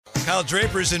Kyle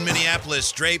Draper's in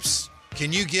Minneapolis. Drapes,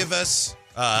 can you give us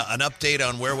an update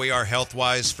on where we are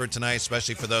health-wise for tonight,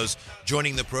 especially for those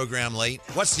joining the program late?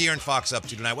 What's De'Aaron Fox up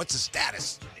to tonight? What's his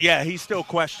status? Yeah, he's still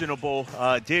questionable.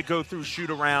 Did go through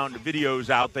shoot-around videos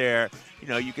out there. You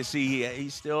know, you can see he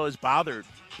still is bothered,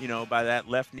 by that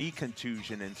left knee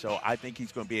contusion. And so I think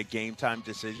he's going to be a game-time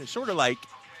decision, sort of like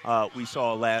we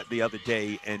saw the other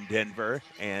day in Denver.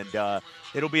 And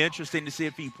it'll be interesting to see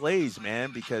if he plays,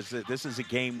 man, because this is a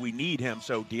game we need him.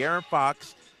 So De'Aaron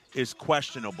Fox is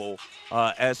questionable.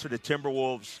 As for the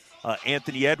Timberwolves,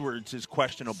 Anthony Edwards is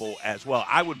questionable as well.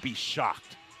 I would be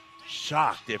shocked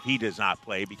if he does not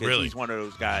play, because he's one of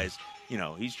those guys,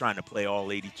 he's trying to play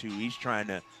all 82. He's trying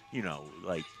to,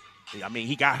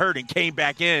 he got hurt and came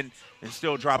back in and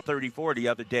still dropped 34 the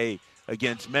other day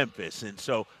against Memphis. And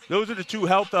so those are the two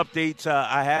health updates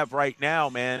I have right now,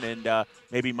 man. And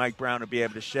maybe Mike Brown will be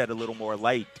able to shed a little more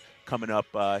light coming up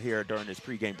here during this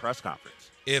pregame press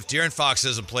conference. If De'Aaron Fox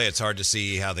doesn't play, it's hard to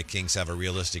see how the Kings have a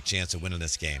realistic chance of winning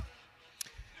this game.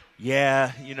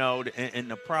 Yeah, and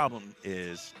the problem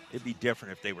is it'd be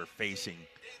different if they were facing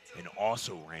an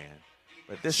also-ran.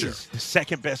 But this is the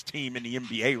second-best team in the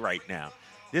NBA right now.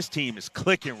 This team is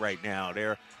clicking right now.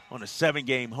 They're on a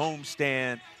 7-game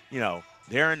homestand.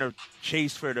 They're in the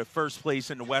chase for the first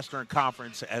place in the Western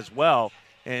Conference as well.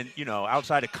 And,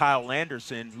 outside of Kyle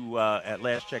Anderson, who at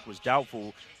last check was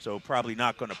doubtful, so probably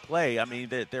not going to play,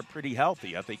 they're pretty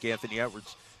healthy. I think Anthony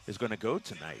Edwards is going to go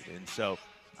tonight. And so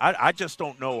I just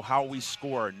don't know how we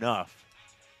score enough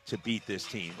to beat this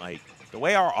team. Like, the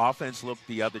way our offense looked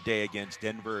the other day against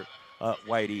Denver,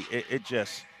 Whitey,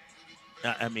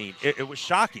 it was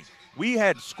shocking. We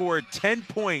had scored 10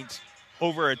 points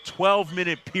over a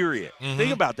 12-minute period. Mm-hmm.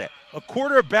 Think about that. A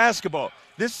quarter of basketball.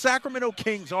 This Sacramento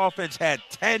Kings offense had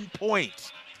 10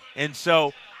 points. And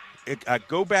so I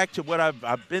go back to what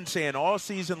I've been saying all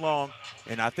season long,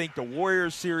 and I think the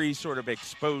Warriors series sort of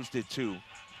exposed it too.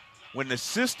 When the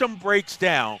system breaks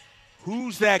down,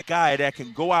 who's that guy that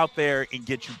can go out there and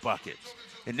get you buckets?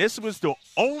 And this was the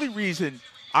only reason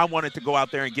I wanted to go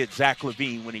out there and get Zach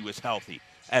LaVine when he was healthy,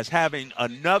 as having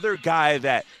another guy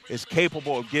that is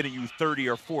capable of getting you 30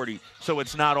 or 40, so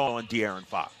it's not all on De'Aaron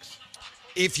Fox.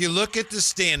 If you look at the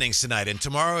standings tonight, and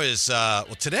tomorrow is,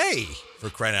 today, for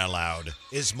crying out loud,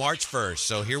 is March 1st.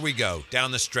 So here we go,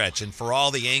 down the stretch. And for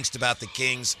all the angst about the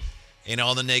Kings and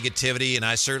all the negativity, and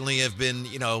I certainly have been,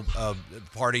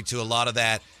 party to a lot of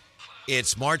that,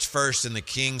 it's March 1st and the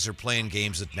Kings are playing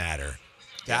games that matter.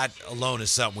 That alone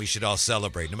is something we should all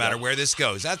celebrate, no matter where this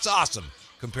goes. That's awesome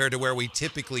compared to where we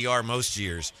typically are most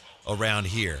years around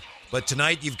here. But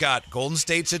tonight you've got Golden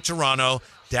State's at Toronto,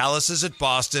 Dallas is at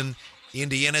Boston,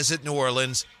 Indiana's at New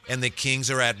Orleans, and the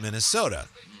Kings are at Minnesota.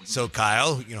 So,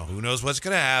 Kyle, who knows what's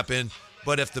going to happen.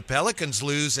 But if the Pelicans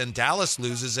lose and Dallas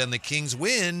loses and the Kings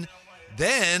win,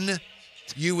 then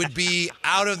you would be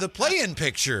out of the play-in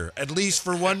picture, at least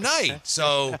for one night.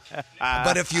 So,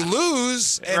 but if you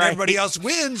lose and everybody else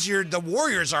wins, the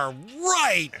Warriors are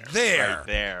right there. Right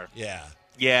there. Yeah.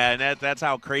 Yeah, and that's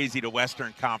how crazy the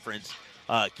Western Conference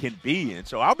can be. And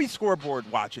so I'll be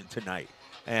scoreboard watching tonight.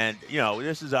 And,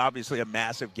 this is obviously a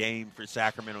massive game for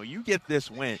Sacramento. You get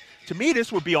this win. To me,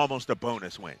 this would be almost a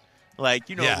bonus win. Like,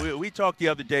 we talked the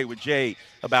other day with Jay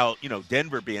about,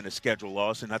 Denver being a schedule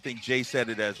loss, and I think Jay said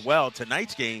it as well.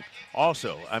 Tonight's game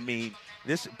also.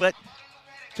 But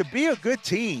to be a good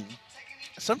team,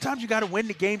 sometimes you got to win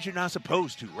the games you're not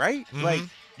supposed to, right? Mm-hmm. Like,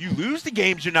 you lose the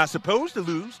games you're not supposed to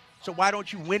lose, so why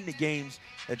don't you win the games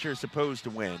that you're supposed to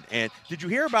win? And did you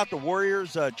hear about the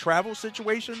Warriors' travel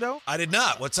situation, though? I did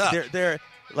not. What's up? They're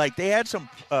they had some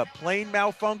plane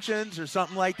malfunctions or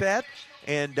something like that,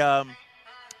 and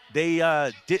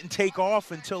they didn't take off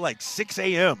until like 6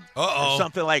 a.m. or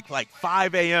something like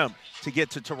 5 a.m. to get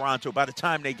to Toronto. By the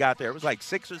time they got there, it was like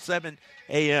 6 or 7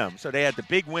 a.m. So they had the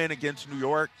big win against New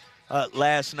York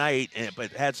last night,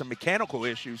 but had some mechanical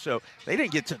issues. So they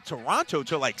didn't get to Toronto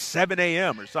till like 7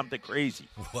 a.m. or something crazy.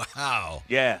 Wow.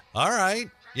 Yeah. All right.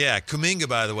 Yeah, Kuminga,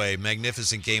 by the way,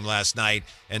 magnificent game last night,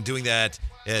 and doing that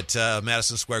at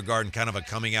Madison Square Garden, kind of a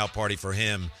coming out party for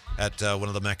him at one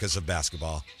of the meccas of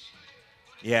basketball.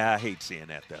 Yeah, I hate seeing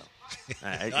that, though.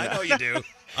 I know you do.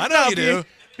 I know you do.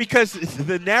 Because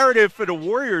the narrative for the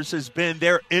Warriors has been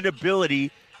their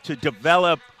inability to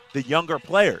develop the younger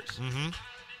players. Mm-hmm.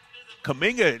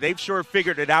 Kuminga, they've sure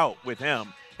figured it out with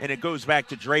him, and it goes back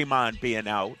to Draymond being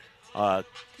out.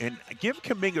 And give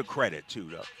Kuminga credit, too,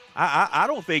 though. I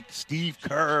don't think Steve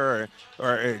Kerr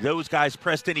or those guys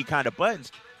pressed any kind of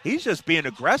buttons. He's just being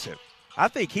aggressive. I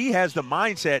think he has the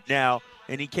mindset now,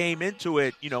 and he came into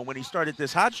it, when he started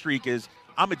this hot streak, is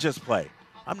I'm going to just play.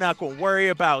 I'm not going to worry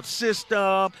about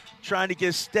system, trying to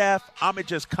get Steph. I'm going to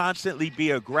just constantly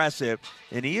be aggressive.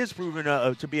 And he is proven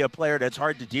to be a player that's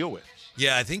hard to deal with.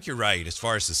 Yeah, I think you're right as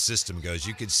far as the system goes.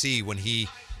 You could see when he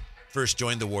first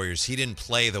joined the Warriors, he didn't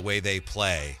play the way they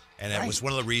play. And that was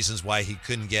one of the reasons why he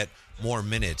couldn't get more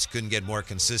minutes, couldn't get more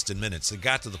consistent minutes. It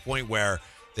got to the point where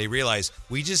they realized,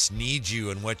 we just need you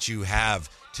and what you have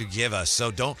to give us.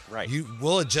 So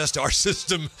we'll adjust our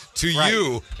system to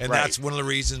you. And that's one of the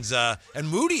reasons. And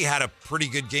Moody had a pretty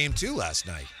good game too last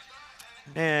night.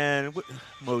 And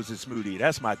Moses Moody,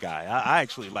 that's my guy. I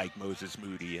actually like Moses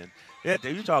Moody. And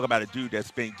you talk about a dude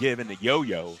that's been given the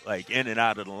yo-yo, like in and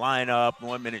out of the lineup.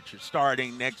 1 minute you're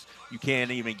starting, next you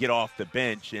can't even get off the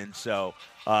bench. And so,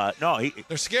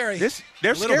 they're scary.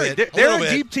 They're scary. They're a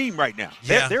deep team right now.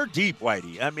 Yeah. They're deep,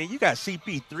 Whitey. I mean, you got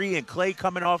CP3 and Clay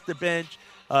coming off the bench.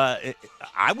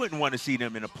 I wouldn't want to see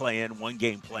them in a play-in,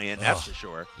 one-game play-in, that's for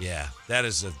sure. Yeah, that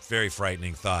is a very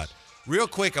frightening thought. Real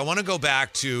quick, I want to go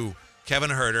back to Kevin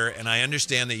Huerter, and I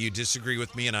understand that you disagree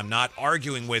with me, and I'm not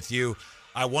arguing with you.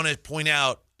 I want to point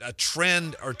out a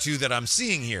trend or two that I'm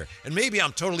seeing here, and maybe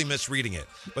I'm totally misreading it,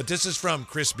 but this is from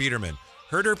Chris Biederman.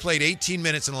 Huerter played 18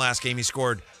 minutes in the last game. He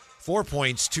scored 4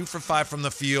 points, 2 for 5 from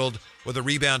the field with a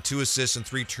rebound, 2 assists, and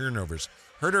 3 turnovers.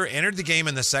 Huerter entered the game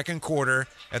in the second quarter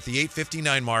at the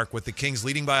 8:59 mark with the Kings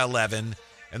leading by 11,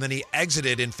 and then he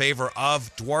exited in favor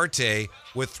of Duarte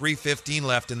with 3:15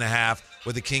 left in the half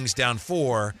with the Kings down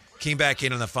 4, came back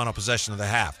in the final possession of the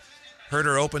half.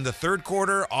 Huerter opened the third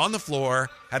quarter on the floor,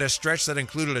 had a stretch that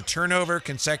included a turnover,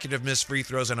 consecutive missed free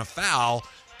throws, and a foul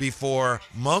before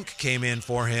Monk came in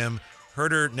for him.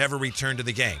 Huerter never returned to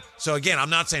the game. So again, I'm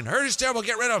not saying Huerter's terrible,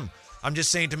 get rid of him. I'm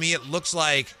just saying, to me, it looks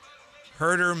like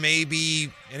Huerter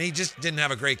maybe, and he just didn't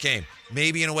have a great game.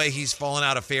 Maybe in a way he's fallen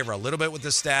out of favor a little bit with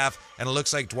the staff, and it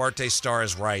looks like Duarte's star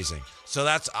is rising. So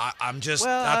that's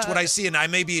what I see, and I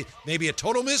may be a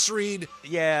total misread.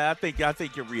 Yeah, I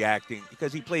think you're reacting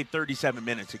because he played 37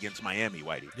 minutes against Miami,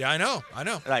 Whitey. Yeah, I know.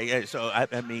 Like, so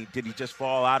I mean, did he just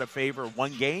fall out of favor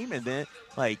one game, and then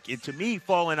to me,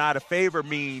 falling out of favor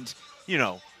means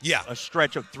a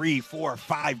stretch of 3, 4,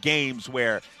 5 games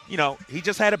where he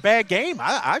just had a bad game.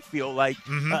 I feel like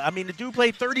I mean, the dude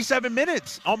played 37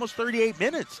 minutes, almost 38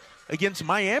 minutes against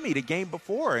Miami the game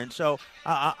before, and so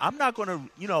I'm not going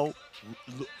to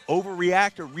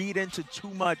overreact or read into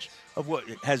too much of what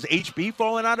has HB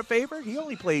fallen out of favor. He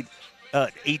only played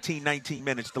 18, 19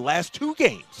 minutes the last 2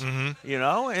 games,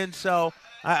 and so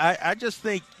I just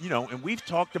think, and we've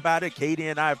talked about it. Katie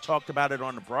and I have talked about it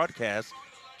on the broadcast.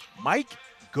 Mike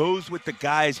goes with the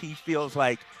guys he feels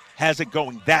like has it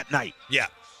going that night. Yeah.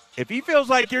 If he feels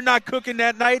like you're not cooking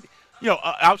that night,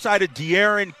 outside of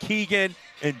De'Aaron, Keegan,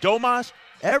 and Domas,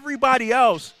 everybody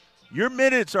else, your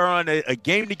minutes are on a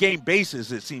game-to-game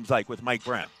basis, it seems like, with Mike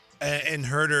Brown. And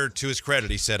Huerter, to his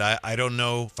credit, he said, I don't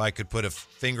know if I could put a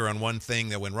finger on one thing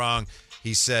that went wrong.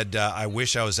 He said, I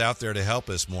wish I was out there to help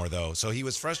us more, though. So he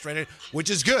was frustrated, which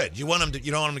is good. You don't want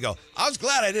him to go, I was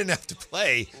glad I didn't have to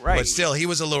play. Right. But still, he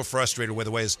was a little frustrated with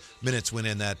the way his minutes went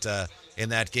in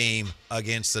that game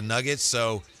against the Nuggets.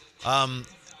 So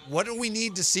what do we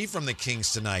need to see from the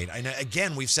Kings tonight?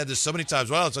 Again, we've said this so many times.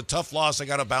 Well, it's a tough loss. I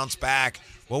got to bounce back.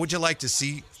 What would you like to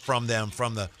see from them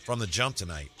from the jump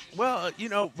tonight? Well,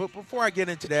 but before I get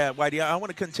into that, Whitey, I want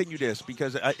to continue this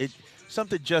because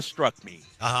something just struck me.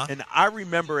 And I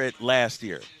remember it last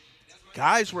year.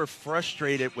 Guys were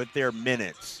frustrated with their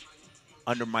minutes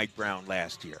under Mike Brown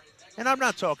last year. And I'm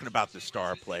not talking about the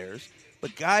star players,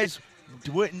 but guys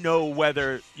wouldn't know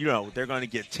whether, they're going to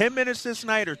get 10 minutes this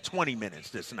night or 20 minutes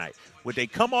this night. Would they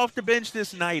come off the bench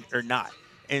this night or not?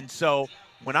 And so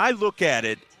when I look at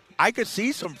it, I could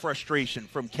see some frustration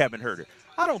from Kevin Huerter.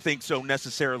 I don't think so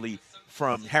necessarily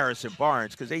from Harrison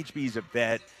Barnes because HB's a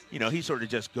vet. He sort of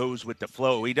just goes with the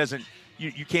flow. He doesn't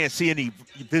you can't see any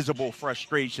visible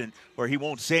frustration or he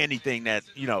won't say anything that,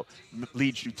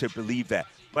 leads you to believe that.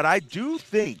 But I do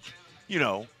think,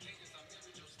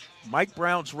 Mike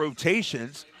Brown's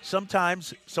rotations,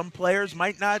 sometimes some players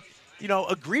might not,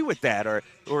 agree with that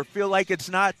or feel like it's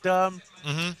not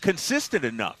consistent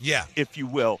enough, if you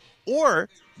will. Or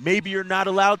maybe you're not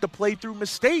allowed to play through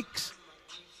mistakes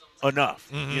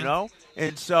enough,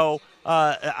 And so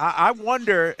I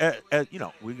wonder,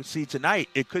 we can see tonight,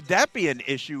 could that be an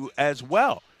issue as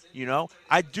well?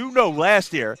 I do know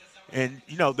last year, and,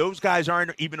 those guys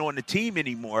aren't even on the team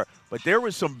anymore, but there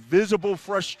was some visible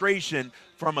frustration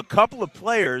from a couple of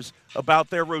players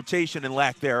about their rotation and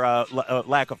lack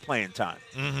of playing time.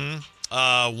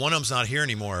 One of them's not here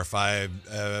anymore, if I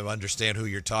understand who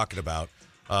you're talking about.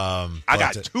 I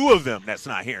got 2 of them that's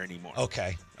not here anymore.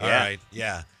 Okay. All right.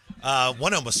 Yeah.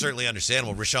 One of them was certainly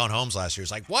understandable. Rashawn Holmes last year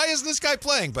was like, why isn't this guy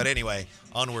playing? But anyway,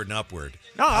 onward and upward.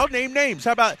 No, I'll name names.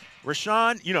 How about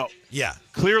Rashawn? Yeah.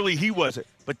 Clearly he wasn't.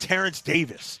 But Terrence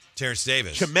Davis.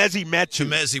 Chimezi Metu.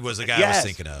 Chimezi was the guy I was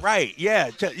thinking of. Right,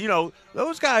 yeah.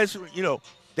 Those guys,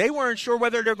 they weren't sure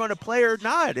whether they're going to play or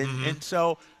not. And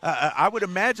so I would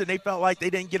imagine they felt like they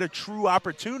didn't get a true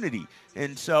opportunity.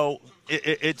 And so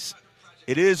it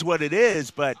is what it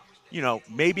is. But,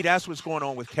 maybe that's what's going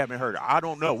on with Kevin Huerter. I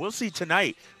don't know. We'll see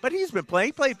tonight. But he's been playing.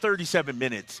 He played 37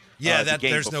 minutes. Yeah,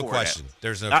 there's no question.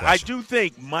 There's no question. I do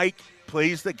think Mike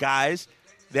plays the guys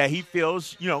that he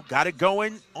feels, got it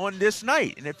going on this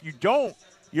night. And if you don't,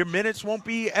 your minutes won't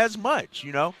be as much,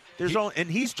 and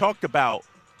he's talked about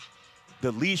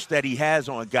the leash that he has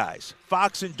on guys.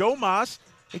 Fox and Domas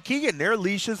and Keegan, their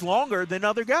leash is longer than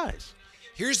other guys.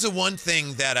 Here's the one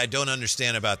thing that I don't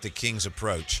understand about the Kings'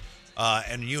 approach.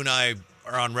 And you and I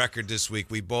are on record this week.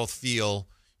 We both feel,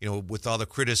 with all the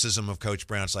criticism of Coach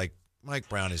Brown, it's like Mike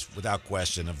Brown is without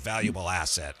question a valuable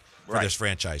asset for this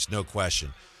franchise, no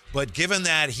question. But given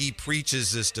that he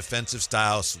preaches this defensive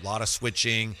style, a lot of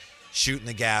switching, shooting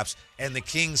the gaps, and the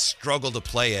Kings struggle to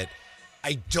play it,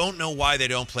 I don't know why they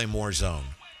don't play more zone.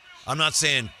 I'm not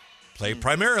saying play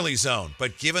primarily zone,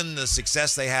 but given the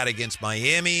success they had against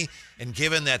Miami and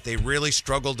given that they really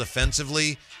struggled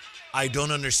defensively, I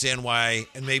don't understand why,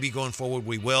 and maybe going forward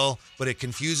we will, but it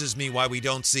confuses me why we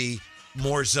don't see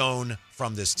more zone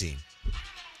from this team.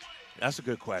 That's a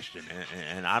good question,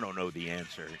 and I don't know the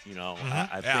answer.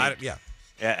 I think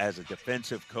as a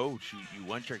defensive coach, you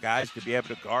want your guys to be able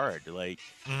to guard,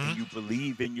 and you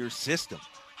believe in your system.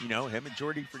 Him and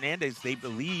Jordy Fernandez, they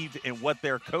believe in what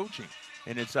they're coaching,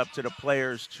 and it's up to the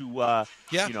players to,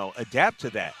 adapt to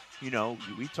that.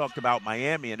 We talked about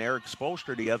Miami and Eric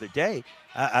Spoelstra the other day.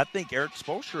 I think Eric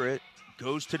Spoelstra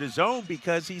goes to the zone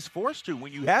because he's forced to.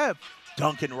 When you have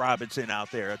Duncan Robinson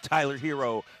out there, a Tyler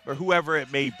Hero, or whoever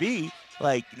it may be,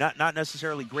 not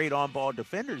necessarily great on-ball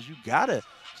defenders, you got to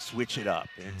switch it up.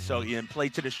 And so you play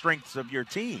to the strengths of your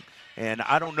team. And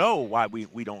I don't know why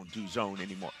we don't do zone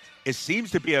anymore. It seems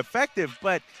to be effective,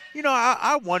 but,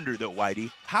 I wonder, though,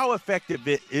 Whitey, how effective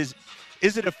it is.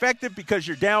 Is it effective because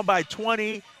you're down by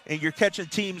 20 and you're catching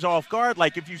teams off guard?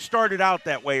 Like if you started out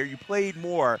that way or you played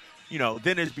more,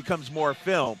 then it becomes more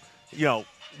film,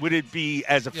 would it be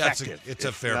as effective? It's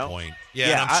a fair point.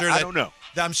 Yeah, I'm sure I don't know.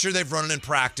 I'm sure they've run it in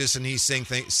practice, and he's seen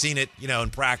it, in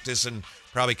practice, and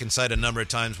probably can cite a number of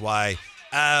times why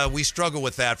we struggle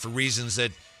with that for reasons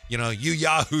that, you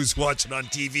yahoos watching on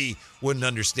TV wouldn't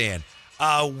understand.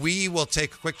 We will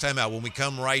take a quick timeout. When we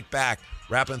come right back,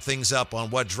 wrapping things up on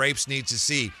what Drapes needs to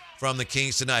see from the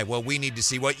Kings tonight, what we need to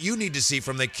see, what you need to see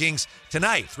from the Kings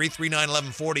tonight.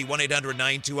 339-1140,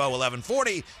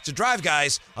 1-800-920-1140. It's a Drive,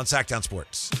 guys, on Sacktown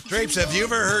Sports. Drapes, have you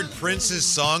ever heard Prince's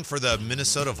song for the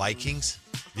Minnesota Vikings?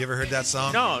 You ever heard that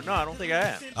song? No, I don't think I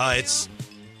have.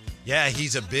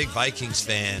 He's a big Vikings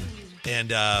fan,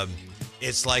 and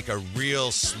it's like a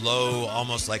real slow,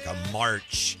 almost like a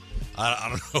march. I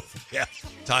don't know if we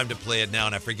have time to play it now,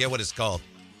 and I forget what it's called.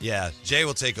 Yeah, Jay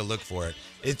will take a look for it.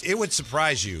 It would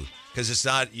surprise you because it's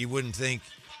not, you wouldn't think,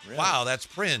 really? Wow, that's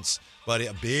Prince, but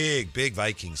a big, big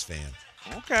Vikings fan.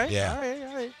 Okay. Yeah.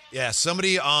 All right. Yeah,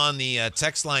 somebody on the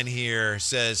text line here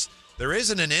says, there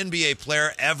isn't an NBA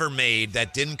player ever made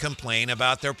that didn't complain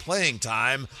about their playing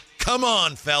time. Come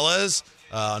on, fellas.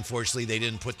 Unfortunately, they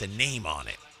didn't put the name on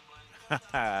it.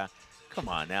 Come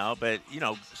on now. But,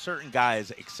 certain guys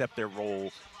accept their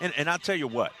role. And I'll tell you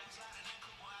what.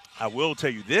 I will tell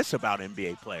you this about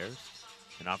NBA players,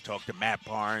 and I've talked to Matt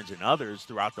Barnes and others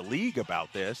throughout the league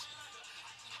about this.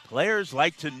 Players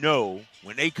like to know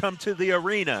when they come to the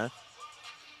arena,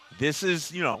 this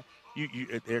is,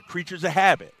 they're creatures of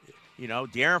habit.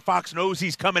 De'Aaron Fox knows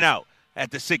he's coming out at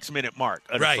the 6-minute mark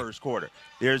of the first quarter.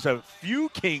 There's a few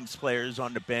Kings players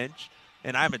on the bench,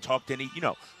 and I haven't talked to any,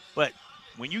 but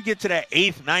when you get to that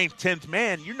 8th, 9th, 10th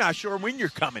man, you're not sure when you're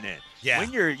coming in. Yeah.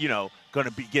 When you're, going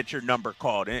to get your number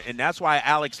called. And that's why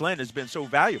Alex Len has been so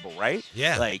valuable, right?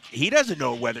 Yeah. He doesn't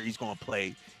know whether he's going to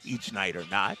play each night or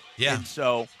not. Yeah. And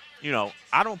so,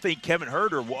 I don't think Kevin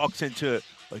Huerter walks into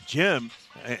a gym,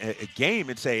 a game,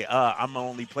 and say, I'm going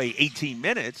to only play 18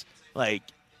 minutes.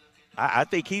 I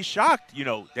think he's shocked,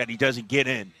 that he doesn't get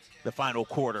in the final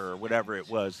quarter or whatever it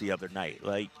was the other night.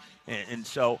 And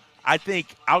so I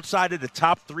think outside of the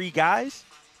top 3 guys,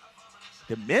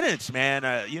 the minutes, man,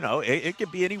 it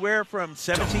could be anywhere from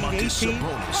 17, 18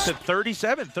 to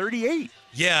 37, 38.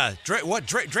 Yeah,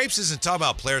 Drapes isn't talking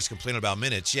about players complaining about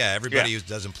minutes. Yeah, everybody who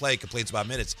doesn't play complains about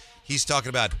minutes. He's talking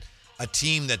about a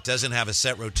team that doesn't have a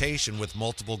set rotation with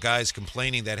multiple guys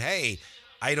complaining that, hey,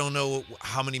 I don't know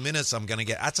how many minutes I'm going to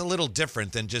get. That's a little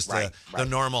different than just Right. the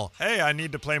normal, hey, I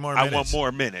need to play more minutes. I want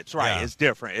more minutes. Right. Yeah. It's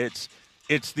different.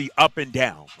 It's the up and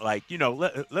down. Like,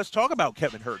 let's talk about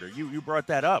Kevin Huerter. You brought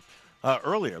that up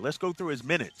earlier. Let's go through his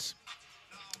minutes.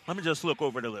 Let me just look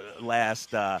over the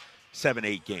last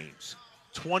 7-8 games.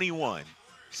 21,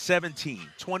 17,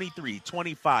 23,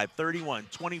 25, 31,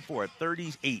 24,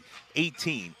 38,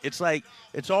 18.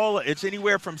 It's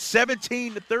anywhere from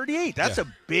 17 to 38. That's a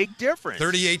big difference.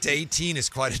 38 to 18 is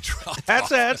quite a drop.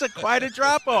 That's quite a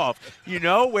drop off.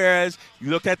 Whereas you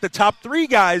look at the top three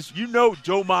guys,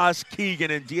 Domas,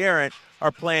 Keegan, and De'Aaron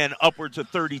are playing upwards of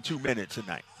 32 minutes a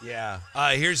night. Yeah.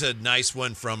 Here's a nice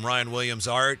one from Ryan Williams.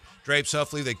 Art, Drapes,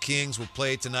 hopefully the Kings will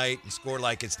play tonight and score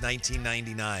like it's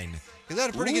 1999. Because they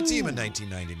had a pretty good team in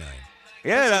 1999.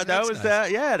 Yeah, that was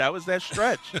nice. That was that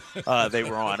stretch they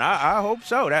were on. I hope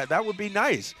so. That would be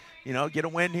nice. Get a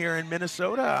win here in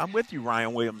Minnesota. I'm with you,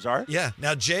 Ryan Williams, Art. Yeah.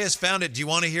 Now, Jay has found it. Do you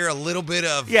want to hear a little bit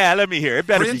of Yeah, let me hear. It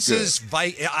better Prince's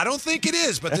be good. I don't think it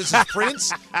is, but this is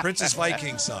Prince's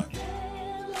Viking song.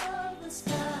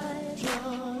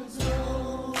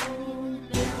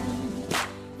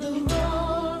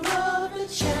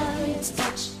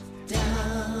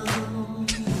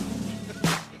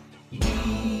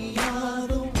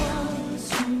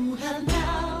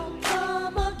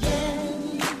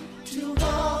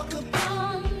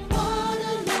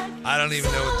 I don't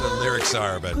even know what the lyrics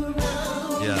are, but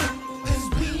yeah.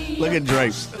 Look at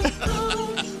Drapes.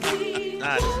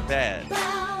 Not as bad.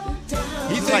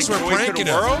 He thinks we're pranking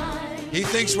him. He He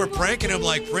thinks we're pranking him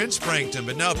like Prince pranked him,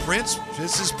 but no,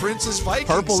 this is Prince's Viking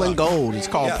Purple song. and Gold. It's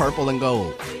called Purple and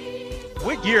Gold.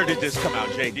 What year did this come out,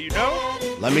 Jay? Do you know?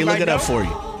 Let me look it up for you.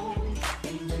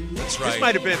 That's right. This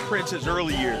might have been Prince's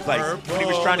early years, like when he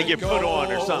was trying to get put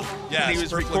on or something. Yeah, when he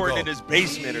was recording in his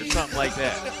basement or something like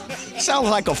that. Sounds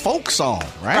like a folk song,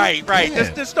 right? Right.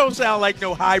 Yeah. This don't sound like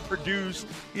no high produced,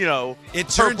 It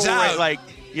turns out,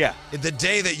 yeah. the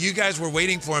day that you guys were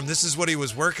waiting for him, this is what he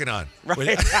was working on.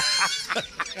 Right.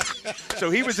 So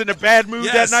he was in a bad mood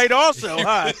Yes. that night also,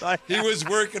 huh? He was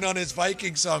working on his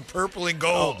Viking song, Purple and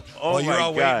Gold, Oh, while you're my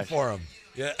all gosh. waiting for him.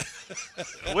 Yeah.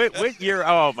 What year?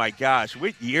 Oh my gosh,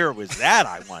 what year was that?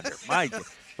 I wonder.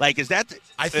 Is that?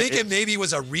 I think it maybe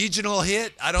was a regional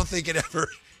hit. I don't think it ever,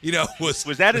 was.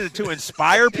 Was that to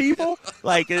inspire people?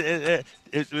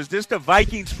 Was this the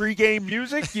Vikings pregame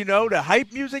music? The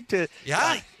hype music to?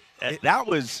 Yeah. That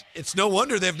was. It's no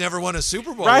wonder they've never won a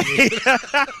Super Bowl. Right.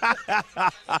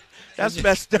 That's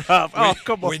messed up. Oh,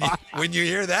 come on. When you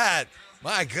hear that,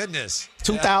 my goodness.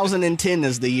 2010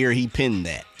 is the year he pinned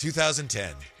that.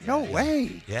 2010. No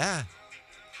way. Yeah.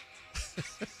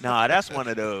 No, that's one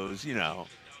of those,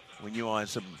 when you're on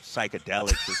some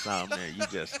psychedelics or something,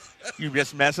 you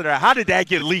just messing around. How did that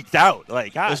get leaked out?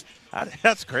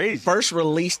 That's crazy. First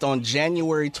released on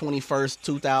January 21st,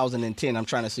 2010. I'm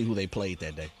trying to see who they played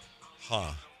that day.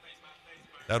 Huh.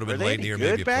 That would have Were been they late in any the year, good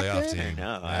maybe a back playoff then? team.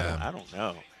 No, Yeah. I don't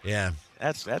know. Yeah.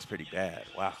 That's pretty bad.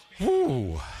 Wow.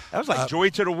 Ooh. That was like Joy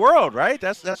to the World, right?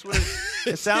 That's what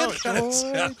it sounded.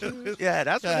 Yeah,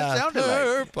 that's what it sounded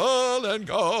like. Purple and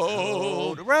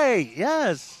gold. Right?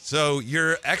 Yes. So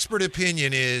your expert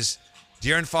opinion is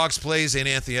De'Aaron Fox plays and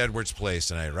Anthony Edwards plays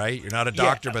tonight, right? You're not a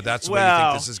doctor, but that's the way you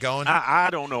think this is going? I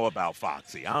don't know about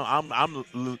Foxy. I'm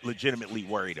legitimately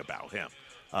worried about him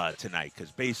tonight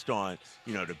because based on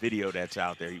the video that's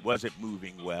out there, he wasn't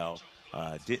moving well.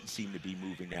 Didn't seem to be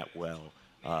moving that well.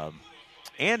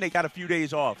 And they got a few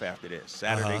days off after this,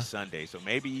 Saturday, Sunday. So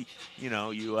maybe,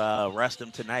 you rest him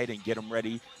tonight and get him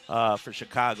ready for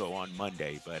Chicago on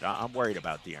Monday. But I'm worried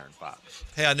about De'Aaron Fox.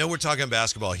 Hey, I know we're talking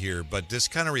basketball here, but this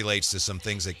kind of relates to some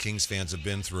things that Kings fans have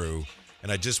been through.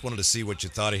 And I just wanted to see what you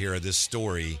thought of this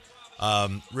story.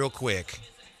 Real quick.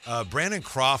 Brandon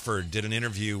Crawford did an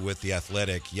interview with The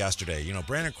Athletic yesterday.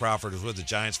 Brandon Crawford was with the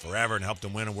Giants forever and helped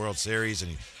them win a World Series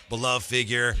and beloved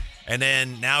figure. And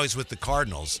then now he's with the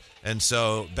Cardinals. And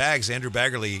so Andrew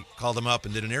Baggerly called him up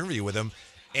and did an interview with him.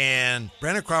 And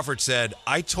Brandon Crawford said,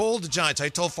 I told the Giants, I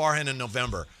told Farhan in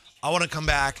November, I want to come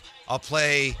back. I'll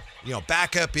play,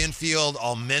 backup infield.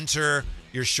 I'll mentor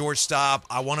your shortstop.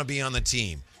 I want to be on the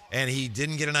team. And he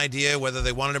didn't get an idea whether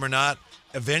they wanted him or not.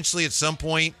 Eventually, at some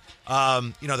point,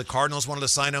 the Cardinals wanted to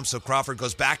sign him, so Crawford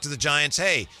goes back to the Giants.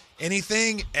 Hey,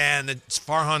 anything? And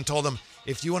Farhan told him,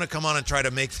 if you want to come on and try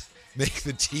to make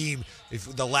the team,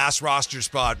 if the last roster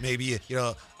spot, maybe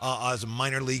as a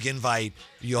minor league invite,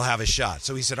 you'll have a shot.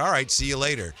 So he said, all right, see you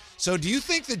later. So do you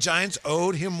think the Giants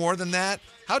owed him more than that?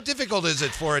 How difficult is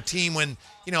it for a team when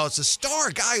it's a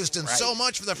star guy who's done so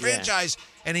much for the franchise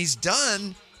and he's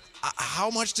done?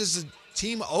 How much does the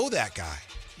team owe that guy?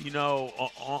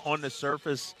 On the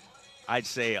surface, I'd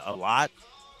say a lot.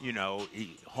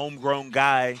 Homegrown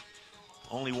guy,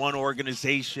 only one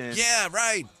organization. Yeah,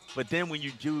 right. But then when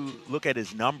you do look at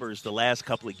his numbers the last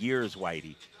couple of years,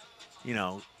 Whitey,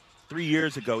 3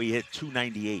 years ago he hit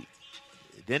 298.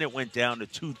 Then it went down to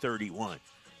 231.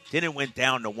 Then it went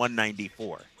down to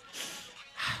 194.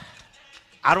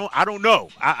 I don't know.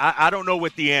 I don't know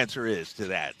what the answer is to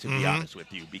that, to be honest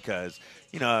with you, because,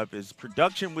 if his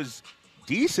production was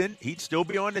decent, he'd still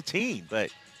be on the team. But,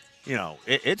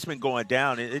 it's been going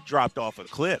down. It dropped off a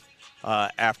cliff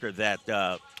after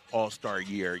that All-Star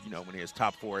year, when he was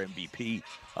top 4 MVP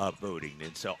voting.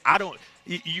 And so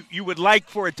you would like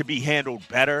for it to be handled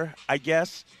better, I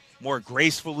guess, more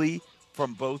gracefully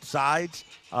from both sides.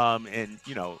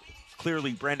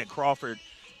 Clearly Brandon Crawford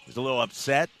was a little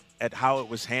upset at how it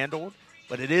was handled,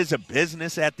 but it is a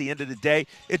business at the end of the day.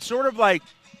 It's sort of like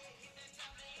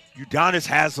Udonis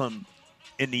Haslem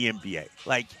in the NBA.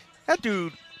 Like, that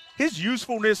dude, his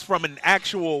usefulness from an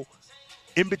actual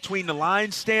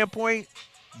in-between-the-lines standpoint,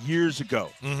 years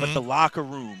ago. But the locker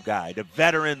room guy, the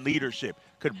veteran leadership,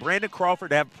 could Brandon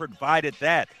Crawford have provided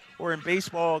that? Or in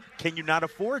baseball, can you not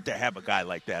afford to have a guy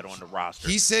like that on the roster?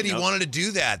 He said he wanted to do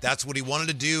that. That's what he wanted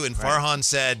to do. And Farhan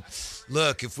said,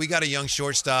 look, if we got a young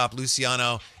shortstop,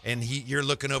 Luciano, and you're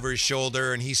looking over his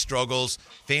shoulder and he struggles,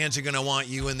 fans are going to want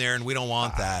you in there, and we don't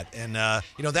want that. And,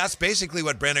 that's basically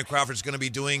what Brandon Crawford's going to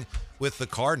be doing with the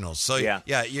Cardinals. So,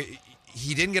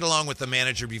 he didn't get along with the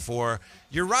manager before.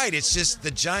 You're right. It's just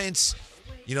the Giants,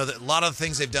 a lot of the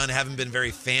things they've done haven't been very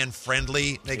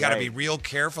fan-friendly. They got to be real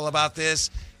careful about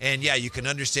this. And, you can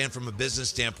understand from a business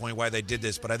standpoint why they did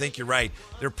this. But I think you're right.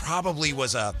 There probably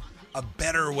was a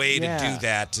better way to do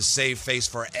that to save face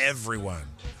for everyone.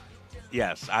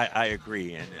 Yes, I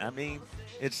agree. And, I mean,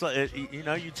 it's like,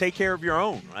 you take care of your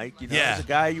own, right? As a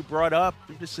guy you brought up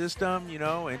through the system,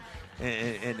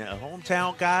 and a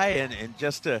hometown guy, and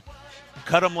just to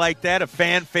cut him like that, a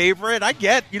fan favorite. I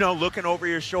get, looking over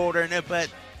your shoulder, but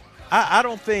I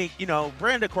don't think,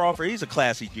 Brandon Crawford, he's a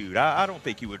classy dude. I don't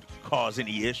think he would cause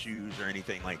any issues or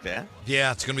anything like that.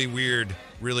 Yeah, it's going to be weird,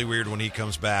 really weird when he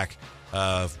comes back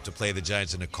to play the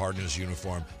Giants in a Cardinals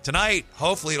uniform. Tonight,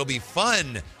 hopefully it'll be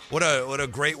fun. What a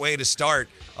great way to start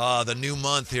the new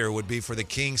month here would be for the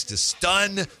Kings to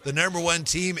stun the number one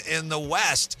team in the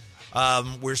West.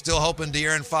 We're still hoping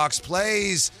De'Aaron Fox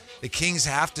plays. The Kings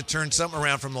have to turn something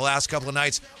around from the last couple of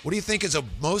nights. What do you think is the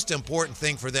most important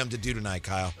thing for them to do tonight,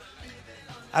 Kyle?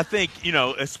 I think,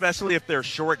 especially if they're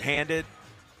shorthanded,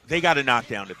 they got to knock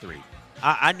down the three.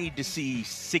 I need to see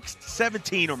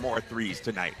 17 or more threes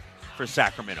tonight for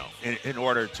Sacramento in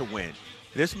order to win.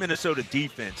 This Minnesota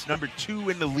defense, number 2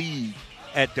 in the league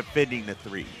at defending the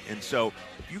three. And so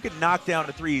if you can knock down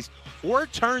the threes or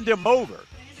turn them over,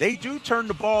 they do turn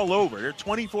the ball over. They're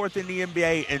 24th in the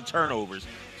NBA in turnovers.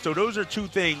 So those are two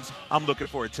things I'm looking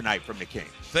for tonight from the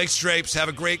Kings. Thanks, Drapes. Have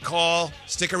a great call.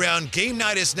 Stick around. Game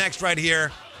night is next right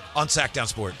here on Sackdown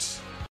Sports.